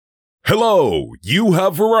Hello, you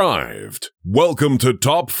have arrived. Welcome to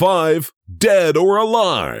Top 5 Dead or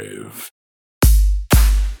Alive.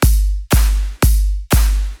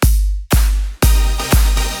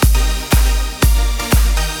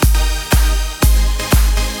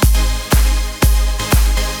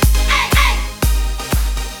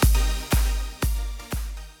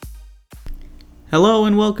 Hello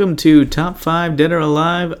and welcome to Top 5 Dead or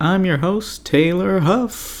Alive. I'm your host, Taylor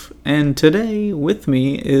Huff, and today with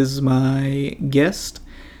me is my guest,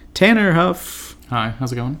 Tanner Huff. Hi,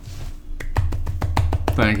 how's it going?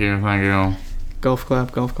 Thank you. Golf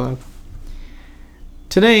clap, golf clap.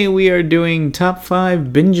 Today we are doing Top 5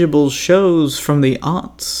 Bingeable Shows from the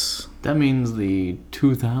aughts. That means the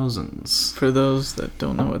 2000s. For those that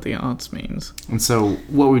don't know what the aughts means. And so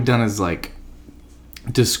what we've done is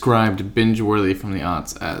described binge-worthy from the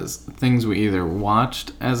aughts as things we either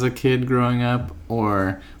watched as a kid growing up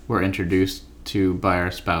or were introduced to by our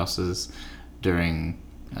spouses during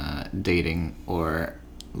dating or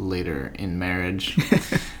later in marriage.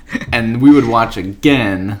 And we would watch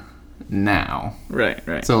again now.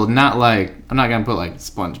 Right. So I'm not going to put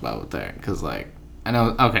SpongeBob there because I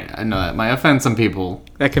know that might offend some people.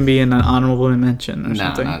 That can be an honorable mention or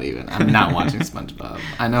something. No, not even. I'm not watching SpongeBob.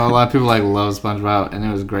 I know a lot of people love SpongeBob, and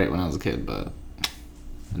it was great when I was a kid, but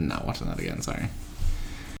I'm not watching that again, sorry.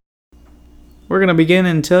 We're going to begin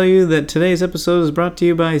and tell you that today's episode is brought to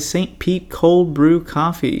you by St. Pete Cold Brew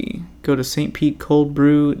Coffee. Go to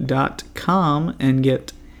stpetecoldbrew.com and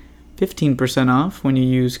get 15% off when you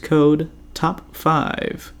use code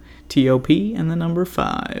TOP5, T-O-P and the number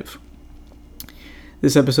 5.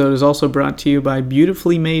 This episode is also brought to you by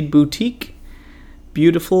Beautifully Made Boutique.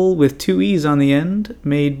 Beautiful with 2 E's on the end,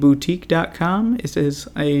 madeboutique.com. It is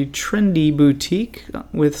a trendy boutique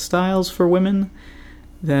with styles for women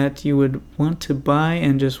that you would want to buy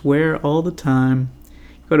and just wear all the time.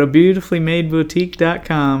 Go to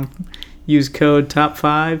beautifullymadeboutique.com. Use code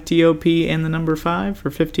TOP5, T-O-P and the number 5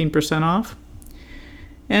 for 15% off.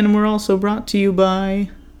 And we're also brought to you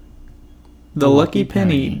by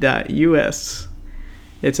theluckypenny.us.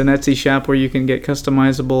 It's an Etsy shop where you can get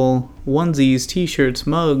customizable onesies, t-shirts,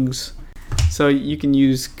 mugs. So you can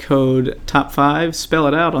use code TOP5, spell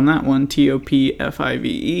it out on that one,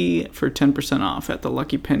 T-O-P-F-I-V-E, for 10% off at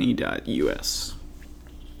theluckypenny.us.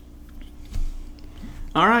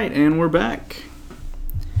 Alright, and we're back.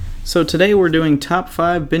 So today we're doing Top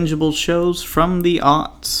 5 Bingeable Shows from the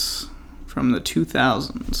aughts, from the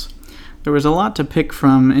 2000s. There was a lot to pick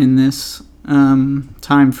from in this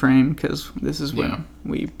time frame because this is when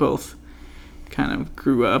we both kind of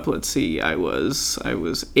grew up. Let's see, I was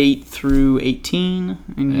 8 through 18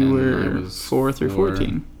 and you were 4 through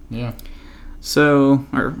 14. Yeah. So,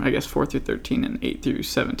 or I guess 4 through 13 and 8 through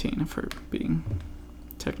 17 if we're being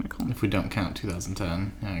technical. If we don't count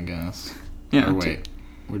 2010, I guess. Yeah. Or wait,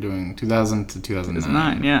 we're doing 2000 to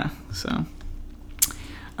 2009. Yeah. So,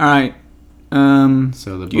 all right.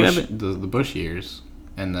 So the Bush years.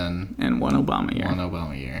 And one Obama year. One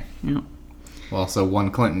Obama year. Yeah. Well, so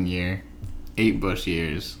one Clinton year, 8 Bush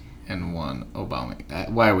years, and 1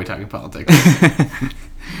 Obama. Why are we talking politics?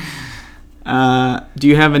 Do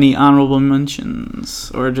you have any honorable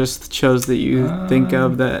mentions, or just shows that you think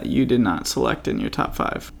of that you did not select in your top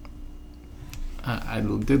 5? I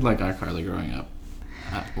did like iCarly growing up.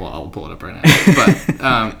 I'll pull it up right now. But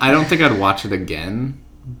I don't think I'd watch it again.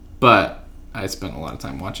 But I spent a lot of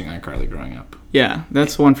time watching iCarly growing up. Yeah,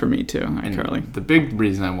 that's one for me too, iCarly. And the big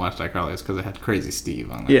reason I watched iCarly is because it had Crazy Steve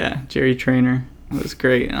on it. Yeah, Jerry Trainer was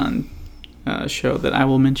great on a show that I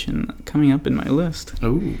will mention coming up in my list.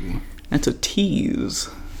 Ooh. That's a tease.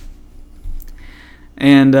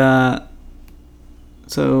 And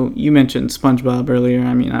so you mentioned SpongeBob earlier.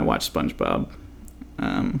 I mean, I watched SpongeBob.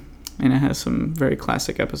 And it has some very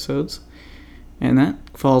classic episodes. And that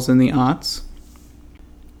falls in the aughts.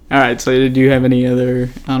 All right, so do you have any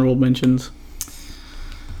other honorable mentions?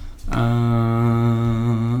 Not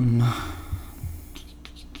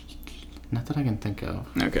that I can think of.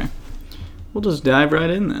 Okay. We'll just dive right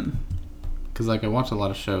in then. Because, I watched a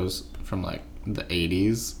lot of shows from, the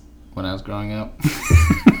 80s when I was growing up.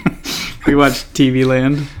 We watched TV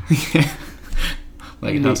Land. Yeah.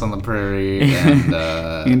 House on the Prairie and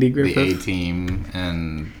Andy Griffith. The A-Team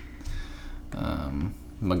and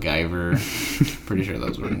MacGyver. Pretty sure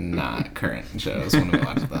those were not current shows when we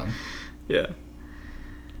watched them. Yeah.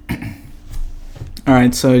 All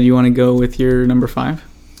right, so you want to go with your number 5?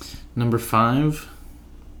 Number 5?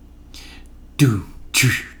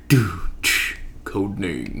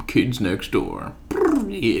 Codename Kids Next Door.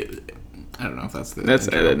 Yeah. I don't know if that's the That's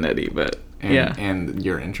intro. Ed and Eddie, but yeah. And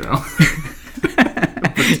your intro.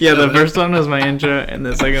 Yeah, the first one was my intro, and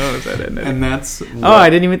the second one was Ed, Ed, Eddy. And that's what I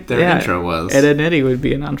didn't even... their intro was. Ed, Ed, Eddy would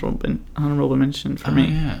be an honorable mention for me.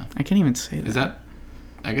 Yeah. I can't even say that. Is that...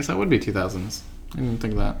 I guess that would be 2000s. I didn't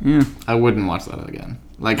think of that. Yeah. I wouldn't watch that again.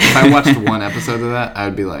 Like, if I watched one episode of that, I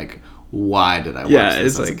would be like, why did I watch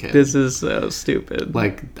this as a kid? This is so stupid.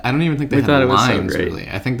 Like, I don't even think they We had thought it was so lines, great. really.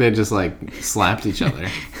 I think they just, like, slapped each other.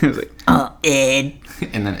 It was like, oh, Ed.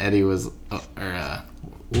 And then Eddie was... what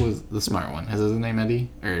was the smart one? Is his name Eddie?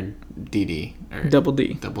 Or DD? Or Double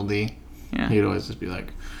D. Double D? Yeah. He'd always just be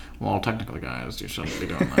like, well, technically, guys, you shouldn't be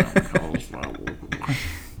doing that.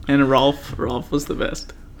 And Rolf was the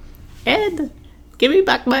best. Ed, give me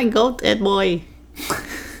back my goat, Ed boy.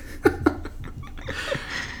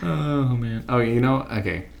 Oh, man. Oh, you know,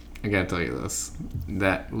 okay. I gotta tell you this.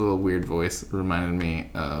 That little weird voice reminded me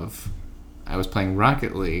of... I was playing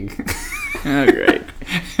Rocket League. Oh, great.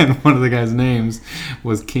 And one of the guys' names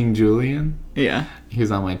was King Julian. Yeah. He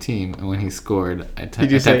was on my team, and when he scored, I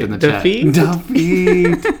Did you typed say in the defeat? chat,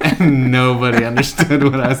 defeat! And nobody understood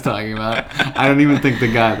what I was talking about. I don't even think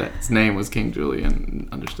the guy that's name was King Julian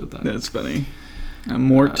understood that. That's funny.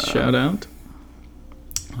 Mort, shout out.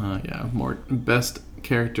 Yeah, Mort. Best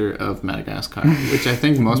character of Madagascar, which I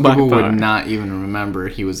think most By people far. would not even remember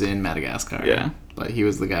he was in Madagascar. Yeah. But he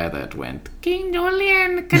was the guy that went, King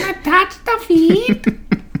Julian, can I touch the feet?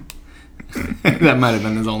 That might have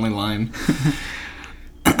been his only line.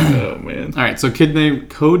 Oh, man. All right, so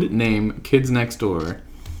code name Kids Next Door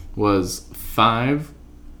was 5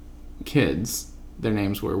 kids. Their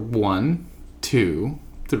names were 1, 2,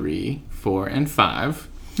 3, 4, and 5.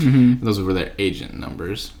 Mm-hmm. Those were their agent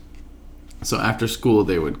numbers. So after school,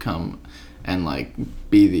 they would come and like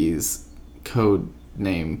be these code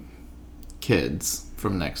name kids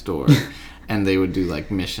from next door, and they would do like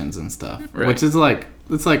missions and stuff, Right. which is like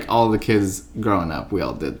it's like all the kids growing up. We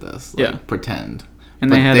all did this, like, Yeah. pretend. And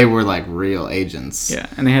But they were like real agents. Yeah,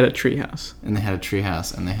 and they had a treehouse. And they had a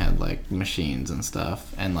treehouse, and they had like machines and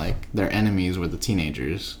stuff, and like their enemies were the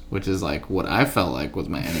teenagers, which is like what I felt like was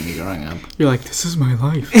my enemy growing up. You're like, this is my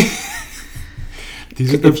life.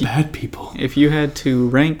 These are the bad people. If you had to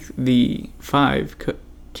rank the 5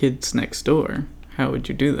 kids next door, how would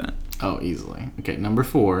you do that? Oh, easily. Okay, number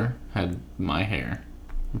 4 had my hair.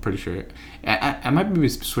 I'm pretty sure. I might be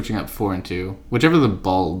switching up 4 and 2. Whichever the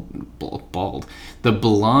bald. The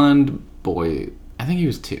blonde boy, I think he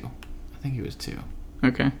was 2.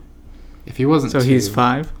 Okay. If he wasn't So 2. he's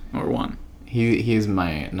 5 or 1? He is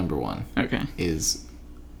my number 1. Okay. Is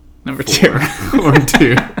Number 4 2. or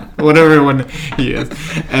 2. Whatever one he is.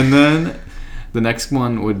 And then the next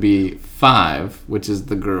one would be 5, which is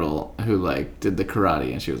the girl who like did the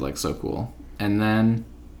karate and she was like so cool. And then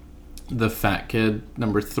the fat kid,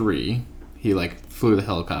 number 3, he like flew the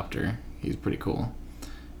helicopter. He's pretty cool.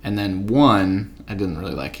 And then 1, I didn't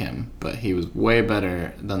really like him, but he was way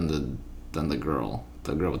better than the girl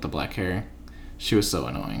with the black hair. She was so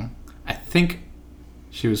annoying. I think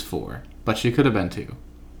she was 4, but she could have been 2.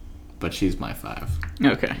 But she's my 5.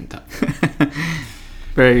 Okay. in top.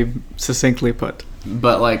 Very succinctly put.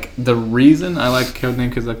 But like the reason I like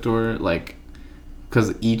Codename Kids Next Door, like,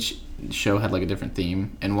 because each show had like a different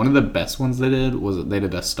theme, and one of the best ones they did was they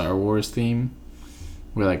did a Star Wars theme,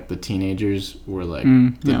 where like the teenagers were like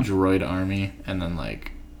the droid army, and then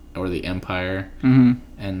like or the Empire, and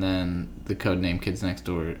then the Codename Kids Next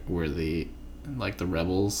Door were the like the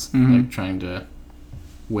rebels, like trying to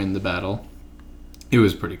win the battle. It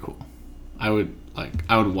was pretty cool. I would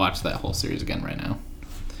watch that whole series again right now.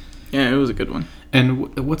 Yeah, it was a good one.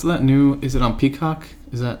 And what's that new? Is it on Peacock?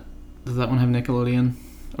 Does that one have Nickelodeon,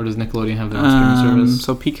 or does Nickelodeon have their own streaming service?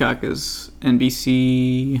 So Peacock is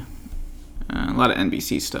NBC, a lot of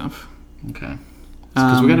NBC stuff. Okay.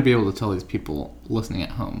 Because we got to be able to tell these people listening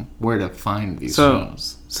at home where to find these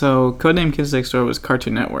shows. So Codename Kids Next Door was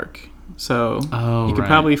Cartoon Network. So you could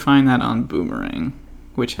probably find that on Boomerang,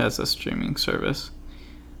 which has a streaming service.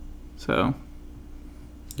 So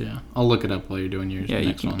yeah, I'll look it up while you're doing yours. Yeah,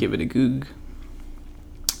 you can give it a goog.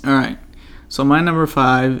 All right. So my number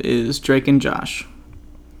 5 is Drake and Josh.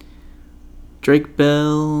 Drake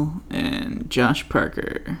Bell and Josh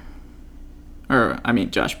Parker. Or, I mean,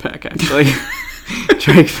 Josh Peck, actually.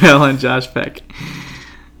 Drake Bell and Josh Peck.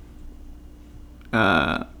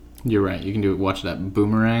 You're right. You can watch it at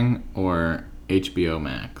Boomerang or HBO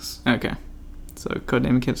Max. Okay. So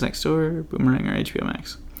Codename Kids Next Door, Boomerang, or HBO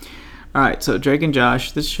Max. All right, so Drake and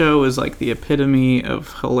Josh. This show is like the epitome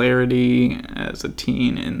of hilarity as a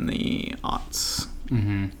teen in the aughts.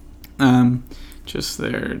 Just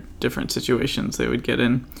their different situations they would get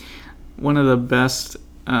in. One of the best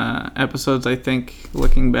episodes, I think,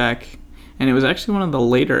 looking back, and it was actually one of the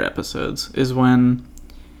later episodes, is when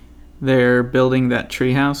they're building that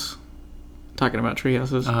treehouse. Talking about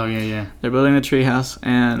treehouses. Oh, yeah. They're building a treehouse,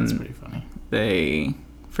 and That's pretty funny. they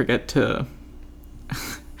forget to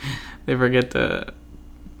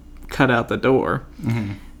cut out the door.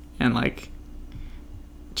 Mm-hmm. And, like,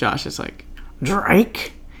 Josh is like,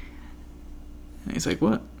 Drake? And he's like,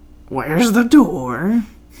 what? Where's the door?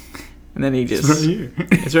 And then he just... It's right here.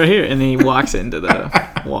 It's right here. And then he walks into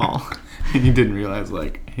the wall. He didn't realize,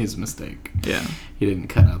 like, his mistake. Yeah. He didn't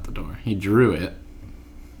cut out the door. He drew it.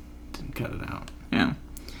 Didn't cut it out. Yeah.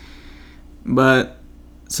 But,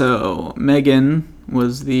 so, Megan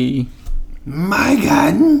was the...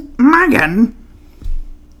 Megan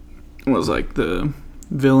was, like, the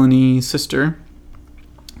villainy sister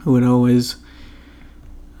who would always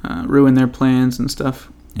ruin their plans and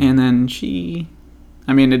stuff. And then she...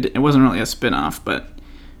 I mean, it wasn't really a spin-off, but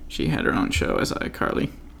she had her own show as iCarly.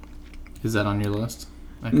 Is that on your list?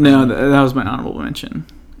 No, that was my honorable mention.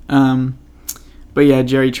 But yeah,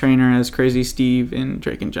 Jerry Trainer as Crazy Steve in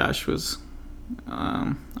Drake and Josh was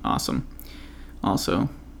awesome. Also,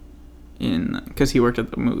 because he worked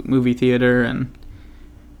at the movie theater, and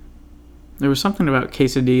there was something about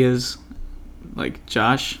quesadillas. Like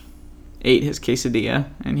Josh ate his quesadilla,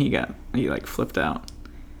 and he like flipped out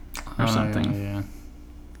or something. Yeah.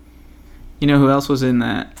 You know who else was in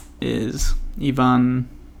that is Yvonne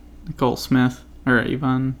Nicole Smith, or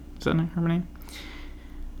Yvonne, is that her name?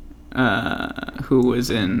 Who was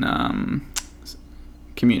in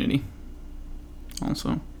Community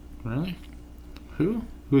also. Really? Who?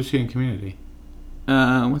 Who's she in Community?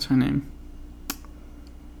 What's her name?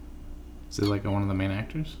 Is it like one of the main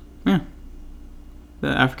actors? Yeah. The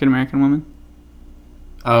African American woman?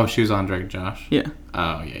 Oh, she was on Drake and Josh? Yeah.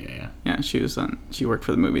 Oh, yeah. Yeah, she worked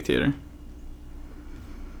for the movie theater.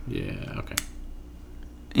 Yeah, okay.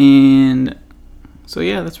 And so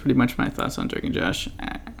yeah, that's pretty much my thoughts on Drake and Josh.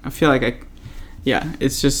 I feel like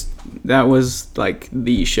it's just, that was like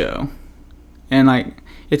the show. And like,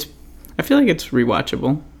 I feel like it's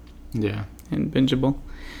rewatchable. Yeah. And bingeable.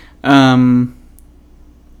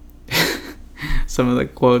 Some of the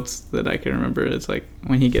quotes that I can remember is like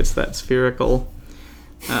when he gets that spherical.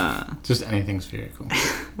 Just anything spherical.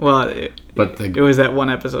 Well, but it was that one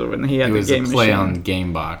episode when he had the game machine. It was a play on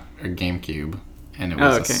GameBox or GameCube, and it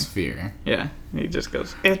was a sphere. Yeah, he just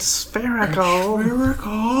goes, "It's spherical."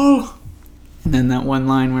 Spherical. And then that one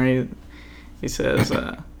line where he says,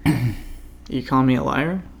 "You call me a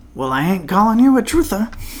liar? Well, I ain't calling you a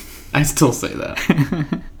truther." I still say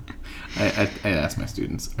that. I ask my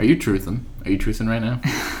students, "Are you truthing? Are you truthing right now?"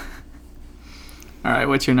 All right,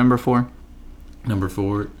 what's your number 4? Number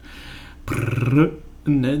 4,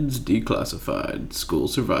 Ned's Declassified School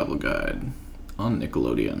Survival Guide on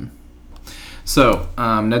Nickelodeon. So,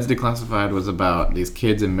 Ned's Declassified was about these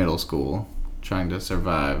kids in middle school trying to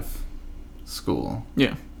survive school.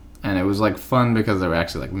 Yeah. And it was, like, fun because they were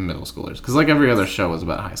actually, like, middle schoolers. Because, like, every other show was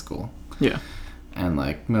about high school. Yeah. And,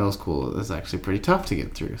 like, middle school is actually pretty tough to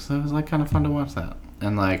get through. So it was, like, kind of fun to watch that.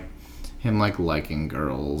 And, like, him, like, liking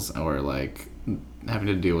girls or, like, having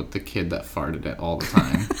to deal with the kid that farted it all the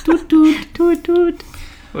time. Toot, toot, toot, toot.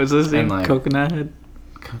 Was this name like, Coconut Head?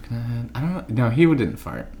 Coconut Head? I don't know. No, he didn't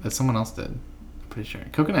fart. Someone else did. I'm pretty sure.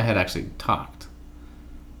 Coconut Head actually talked.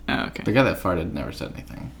 Oh, okay. The guy that farted never said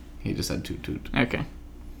anything. He just said toot toot. Okay.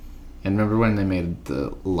 And remember when they made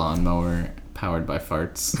the lawnmower powered by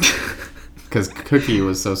farts? Because Cookie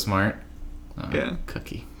was so smart. Yeah.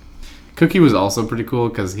 Cookie was also pretty cool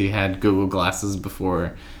because he had Google Glasses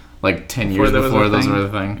before, like 10 years before those were the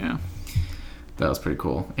thing. Yeah. That was pretty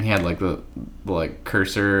cool. And he had like the like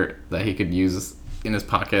cursor that he could use in his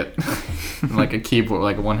pocket, like a keyboard,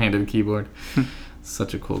 like a one-handed keyboard.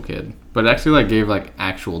 Such a cool kid. But it actually like gave like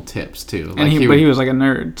actual tips too. Like, and he was like a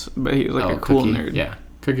nerd, but he was like a cool Cookie, nerd. Yeah,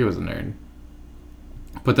 Cookie was a nerd.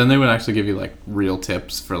 But then they would actually give you like real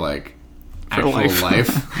tips for like actual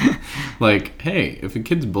life. Like, hey, if a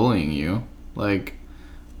kid's bullying you, like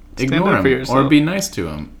ignore him or be nice to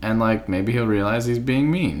him, and like maybe he'll realize he's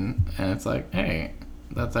being mean. And it's like, hey,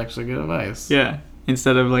 that's actually good advice. Yeah.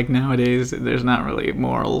 Instead of like nowadays, there's not really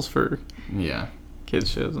morals for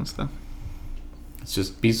kids shows and stuff. It's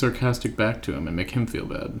just be sarcastic back to him and make him feel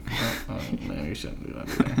bad. Maybe you shouldn't do that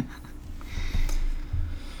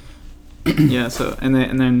either. Yeah. So and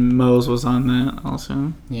then Mose was on that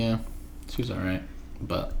also. Yeah, she was alright,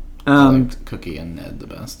 but I liked Cookie and Ned the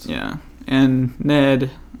best. Yeah, and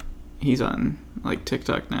Ned, he's on like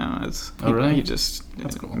TikTok now. Really? He just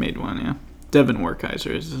cool. made one. Yeah, Devin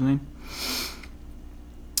Werkheiser is his name.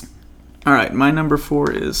 All right, my number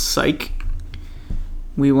 4 is Psych.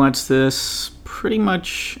 We watched this pretty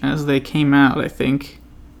much as they came out, I think,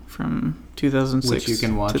 from 2006 Which you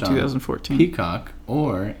can watch to on 2014. Peacock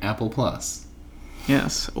or Apple Plus.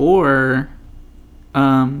 Yes, or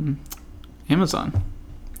Amazon.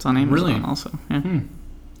 It's on Amazon Really? also. Yeah.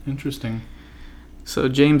 Interesting. So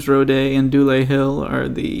James Roday and Dule Hill are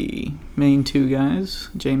the main two guys.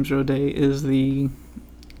 James Roday is the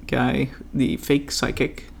guy, the fake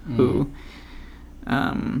psychic, who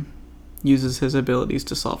uses his abilities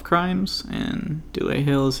to solve crimes, and Dule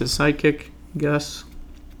Hill is his sidekick, Gus.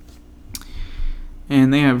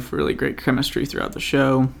 And they have really great chemistry throughout the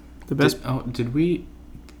show. The best. Did we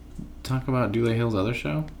talk about Dule Hill's other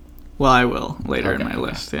show? Well, I will later in my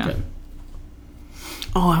list. Yeah. Good.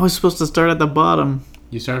 Oh, I was supposed to start at the bottom.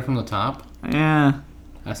 You started from the top? Yeah.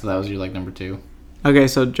 So that was your like number 2. Okay,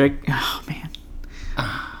 so Drake. Oh man.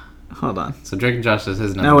 Hold on. So Drake and Josh is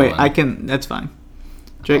his number 1. No, wait. I can. That's fine.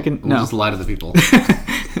 Drake and we'll just lie to the people.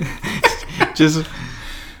 Just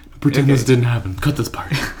pretend this didn't happen. Cut this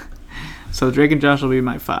part. So Drake and Josh will be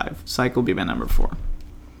my 5. Psych will be my number 4.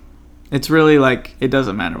 It's really like it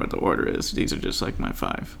doesn't matter what the order is. These are just like my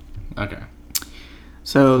 5. Okay.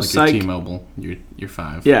 So like Psych. Your T-Mobile, your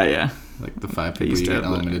 5. Yeah. Like the 5 people you get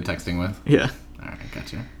unlimited texting with. Yeah. All right,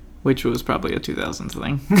 gotcha. Which was probably a 2000s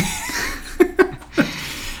thing.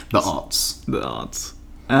 The aughts.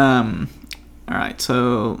 All right,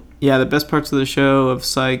 so yeah, the best parts of the show of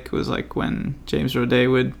Psych was like when James Roday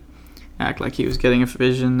would act like he was getting a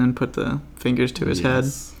vision and put the fingers to his head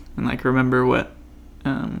and like remember what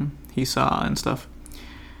he saw and stuff.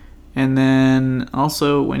 And then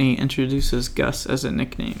also when he introduces Gus as a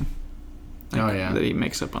nickname. That he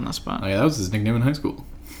makes up on the spot. Oh yeah, that was his nickname in high school.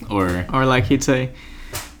 Or like he'd say,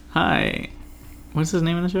 "Hi, what's his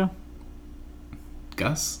name in the show?"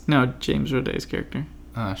 Gus? No, James Roday's character.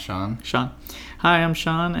 Sean. Hi, I'm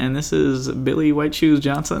Sean, and this is Billy White Shoes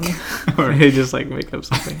Johnson. Or he just like make up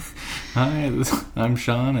something. Hi, I'm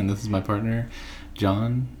Sean, and this is my partner,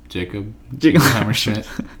 John Jacob Hammerschmidt.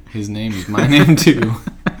 His name is my name too.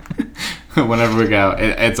 Whenever we go,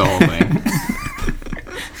 it's a whole thing.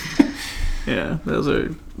 Yeah, those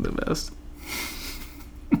are the best.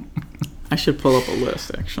 I should pull up a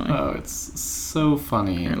list, actually. Oh, it's so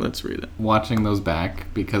funny. Here, let's read it. Watching those back,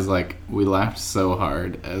 because, like, we laughed so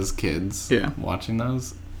hard as kids watching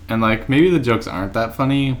those. And, like, maybe the jokes aren't that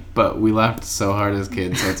funny, but we laughed so hard as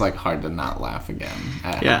kids, so it's, like, hard to not laugh again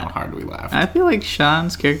at how hard we laughed. I feel like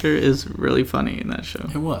Sean's character is really funny in that show.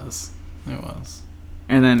 It was.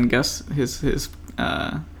 And then Gus, his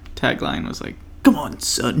tagline was like, "Come on,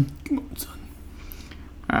 son.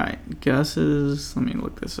 All right, Gus's... Let me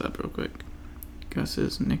look this up real quick.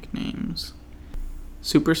 Gus's nicknames.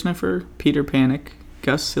 Super Sniffer, Peter Panic,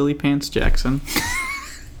 Gus Silly Pants Jackson,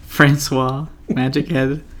 Francois, Magic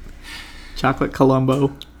Head, Chocolate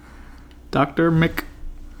Columbo, Dr. McDock.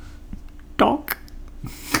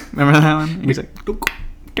 Remember that one? He's like,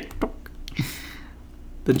 tick-tock.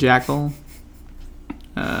 The Jackal,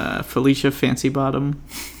 Felicia Fancy Bottom,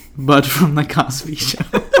 Bud from the Cosby Show.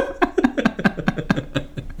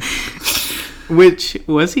 Which,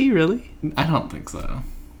 was he really? I don't think so.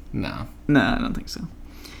 No, I don't think so.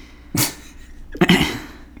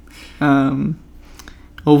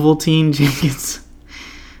 Ovaltine Jenkins,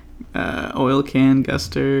 Oil Can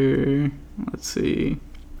Guster, let's see,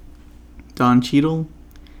 Don Cheadle,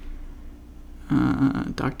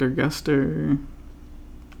 Dr. Guster,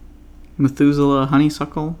 Methuselah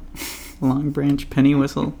Honeysuckle, Long Branch Penny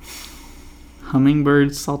Whistle,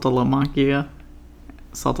 Hummingbird Saltalamacchia.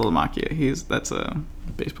 That's a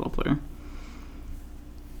baseball player.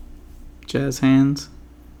 Jazz Hands.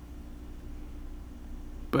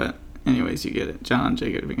 But anyways, you get it. John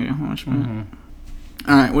Jacob Hammerschmidt.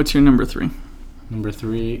 All right, what's your number 3? Number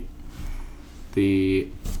 3, the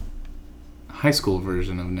high school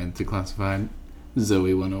version of Ned Declassified,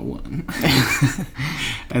 Zoe 101.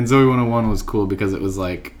 And Zoe 101 was cool because it was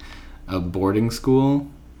like a boarding school,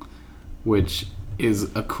 which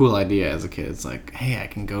is a cool idea as a kid. It's like, hey, I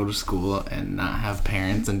can go to school and not have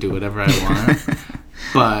parents and do whatever I want.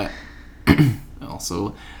 But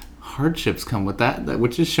also hardships come with that,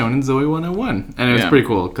 which is shown in Zoe 101. And it was pretty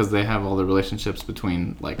cool because they have all the relationships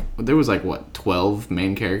between, like, there was like, 12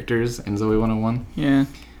 main characters in Zoe 101? Yeah.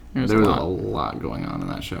 There was a lot going on in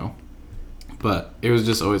that show. But it was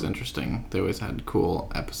just always interesting. They always had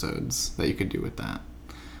cool episodes that you could do with that.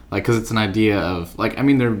 Like, because it's an idea of, like, I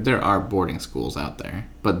mean, there are boarding schools out there,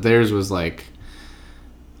 but theirs was, like,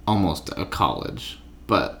 almost a college,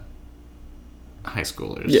 but high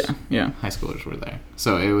schoolers. Yeah. High schoolers were there.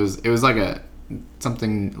 So it was like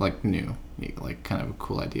something, like, new, like, kind of a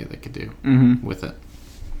cool idea they could do with it.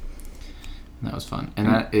 And that was fun. And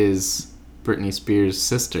that is Britney Spears'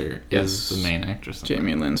 sister Yes. is the main actress.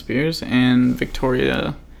 Jamie Lynn Spears, and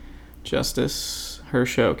Victoria Justice. Her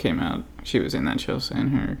show came out. She was in that show, in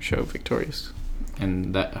her show Victorious.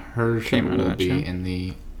 And that her show Came out of will that be show. in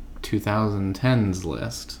the 2010s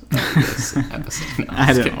list of this episode. No, I'm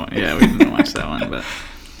I just didn't. kidding. Yeah, we didn't watch that one, but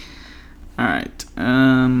all right.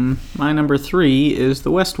 My number 3 is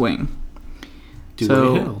The West Wing.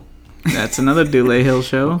 Dooley Hill. That's another Dooley Hill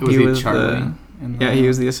show. Was he Charlie? Yeah, he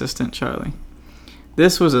was the assistant Charlie.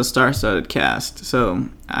 This was a star-studded cast, so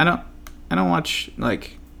I don't watch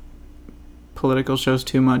like political shows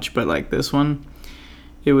too much, but like this one,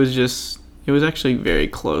 it was actually very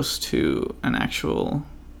close to an actual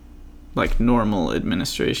like normal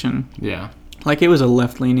administration. Yeah. Like it was a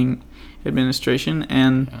left-leaning administration,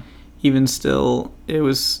 and Yeah. even still, it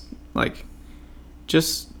was like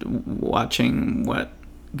just watching what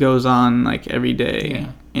goes on like every day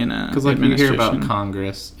in a Because like you hear about administration.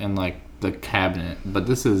 Congress and like the cabinet, but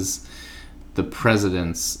this is the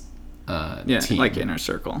president's team. like inner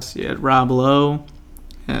circle. So you had Rob Lowe,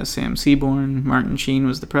 Sam Seaborn, Martin Sheen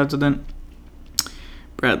was the president.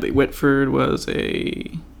 Bradley Whitford was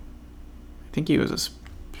I think he was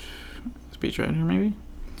a speechwriter maybe.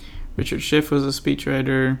 Richard Schiff was a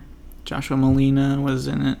speechwriter. Joshua Molina was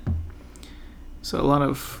in it. So a lot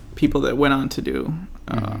of people that went on to do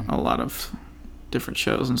a lot of different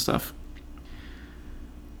shows and stuff.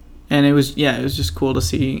 And it was just cool to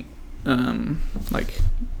see, like,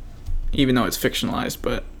 even though it's fictionalized,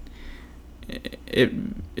 but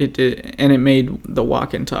it did, and it made the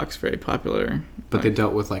walk and talks very popular. But like, they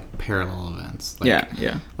dealt with like parallel events. Like,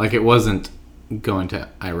 yeah. Like it wasn't going to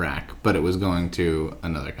Iraq, but it was going to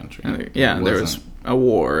another country. Yeah, there was a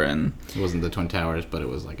war, and it wasn't the Twin Towers, but it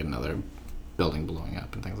was like another building blowing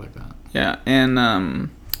up and things like that. yeah, and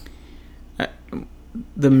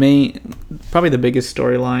probably the biggest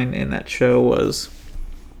storyline in that show was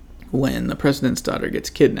when the president's daughter gets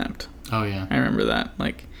kidnapped. Oh yeah. I remember that.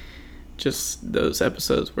 Like, just those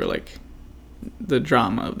episodes where like the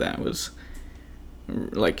drama of that was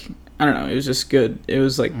like, I don't know, it was just good. It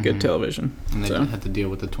was like good television. And they So. had to deal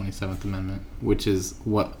with the 27th Amendment, which is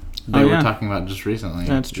what they were talking about just recently.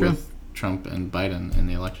 That's true. With Trump and Biden in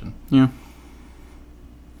the election. Yeah.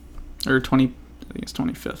 Or I think it's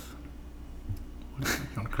 25th.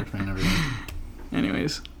 Don't correct me on everything.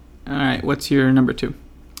 Anyways. All right, what's your number 2?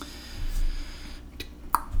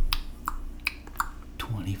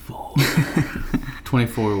 24.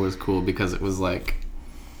 24 was cool because it was like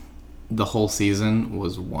the whole season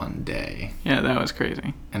was one day. Yeah, that was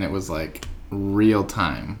crazy. And it was like real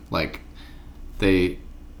time. Like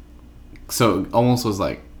so it almost was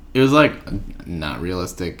like, it was like not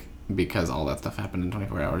realistic because all that stuff happened in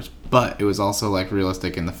 24 hours, but it was also like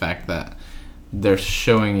realistic in the fact that they're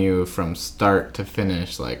showing you from start to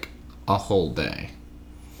finish like a whole day.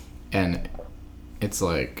 And it's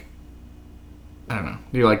like, I don't know,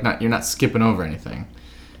 you're not skipping over anything.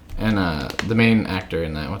 And the main actor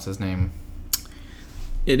in that, what's his name?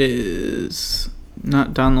 It is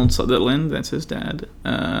not Donald Sutherland, that's his dad.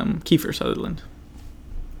 Kiefer Sutherland.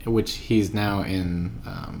 Which he's now in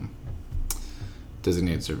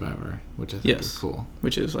Designated Survivor, which I think is cool.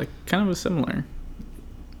 Which is like kind of a similar.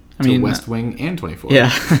 West Wing and 24.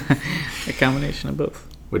 Yeah, a combination of both.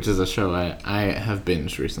 Which is a show I have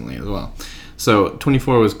binged recently as well. So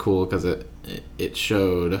 24 was cool because it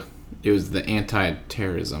showed, it was the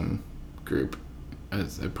anti-terrorism group,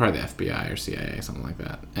 probably the FBI or CIA, something like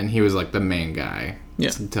that. And he was like the main guy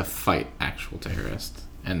to fight actual terrorists.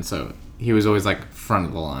 And so he was always like front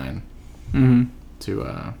of the line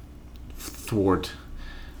to thwart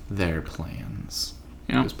their plans.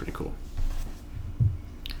 Yeah. It was pretty cool.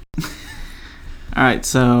 All right,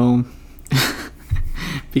 so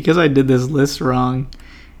because I did this list wrong,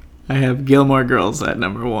 I have Gilmore Girls at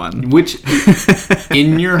number 1. Which,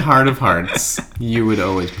 in your heart of hearts, you would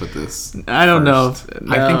always put this. I don't first.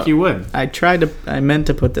 know. I think you would. I meant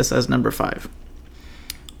to put this as number 5.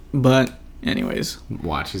 But anyways,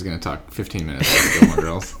 Watch, he's gonna talk 15 minutes about Gilmore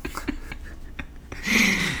Girls.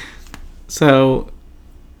 so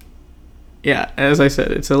yeah, as I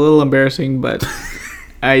said, it's a little embarrassing, but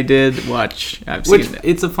I did watch.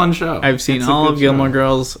 It's a fun show. I've seen It's a all good of Gilmore show.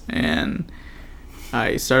 Girls, and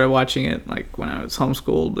I started watching it like when I was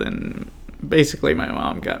homeschooled, and basically my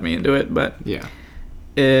mom got me into it. But Yeah,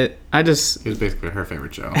 it was basically her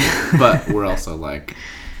favorite show. But we're also like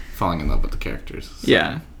falling in love with the characters. So.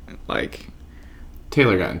 Yeah, like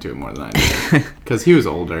Taylor got into it more than I did because he was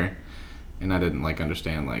older, and I didn't like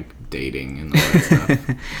understand like dating and all that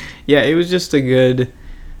stuff. yeah, it was just a good,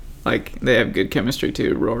 like they have good chemistry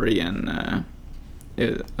too, Rory and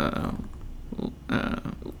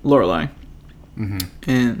Lorelai.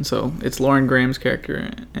 And so it's Lauren Graham's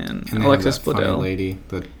character and they Alexis have that funny Bledel. lady,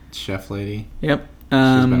 the chef lady. Yep.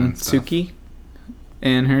 been in stuff. Suki.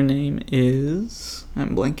 And her name is...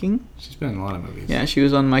 I'm blanking. She's been in a lot of movies. Yeah, she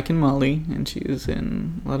was on Mike and Molly, and she was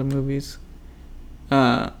in a lot of movies.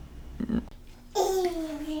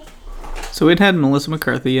 So it had Melissa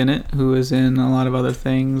McCarthy in it, who was in a lot of other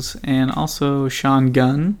things, and also Sean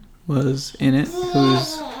Gunn was in it,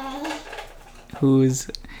 who's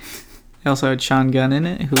I also had Sean Gunn in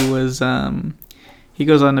it, who was he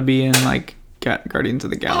goes on to be in like Guardians of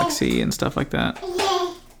the Galaxy and stuff like that.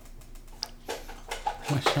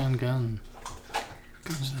 What's Sean Gunn?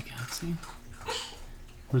 Guardians of the Galaxy?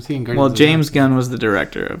 Was he in Guardians Well, of the James Galaxy? Gunn was the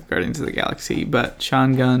director of Guardians of the Galaxy, but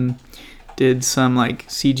Sean Gunn did some like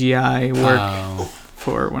CGI work Oh,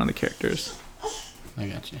 for one of the characters. I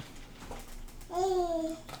got you.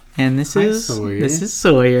 And this Hi, is Sawyer.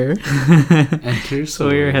 Sawyer. Enter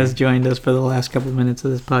Sawyer has joined us for the last couple minutes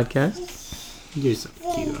of this podcast. You're so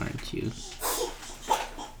cute, aren't you?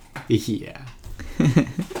 Yeah.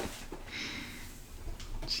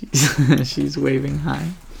 She's waving hi.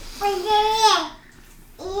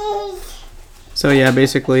 So yeah,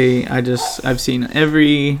 basically I've seen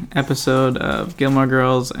every episode of Gilmore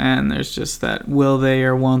Girls, and there's just that will they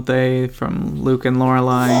or won't they from Luke and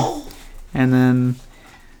Lorelai. And then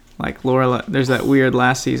like Lorelai, there's that weird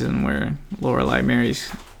last season where Lorelai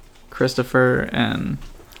marries Christopher, and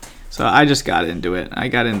so I just got into it. I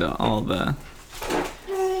got into all the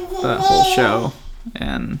whole show,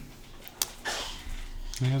 and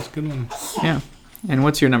Yeah, it's a good one. yeah. And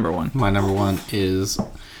what's your number one? My number one is...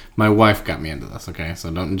 My wife got me into this, okay?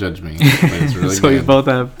 So don't judge me. But it's really So good. we both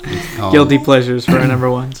have It's called guilty pleasures for our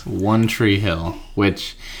number ones. One Tree Hill,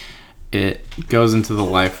 which it goes into the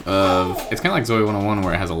life of... It's kind of like Zoe 101,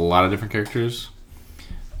 where it has a lot of different characters.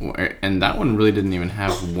 And that one really didn't even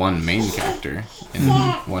have one main character in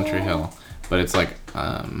One Tree Hill. But it's like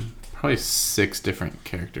probably 6 different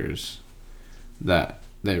characters that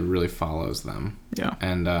really follows them. Yeah.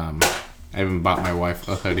 And I even bought my wife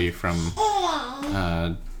a hoodie from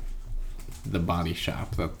the body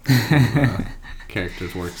shop that the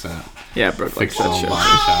characters works at. Yeah, Brooke likes that Fictional show.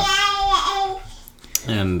 body shop.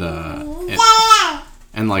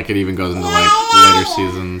 And like it even goes into like later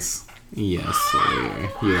seasons. Yes, Sawyer,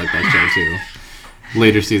 you like that show too.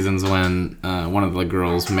 Later seasons when one of the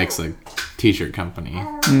girls makes a t-shirt company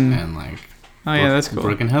and like Oh yeah, that's cool.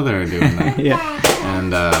 Brooke and Heather are doing that. Yeah.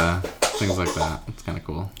 And things like that. It's kind of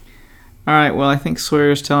cool. All right, well, I think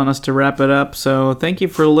Sawyer's telling us to wrap it up. So thank you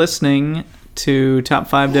for listening to Top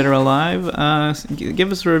 5 Dead or Alive.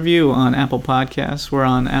 Give us a review on Apple Podcasts. We're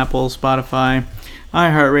on Apple, Spotify,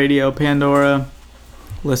 iHeartRadio, Pandora,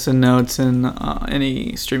 Listen Notes, and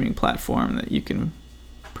any streaming platform that you can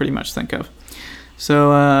pretty much think of.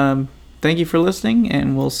 So thank you for listening,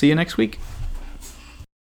 and we'll see you next week.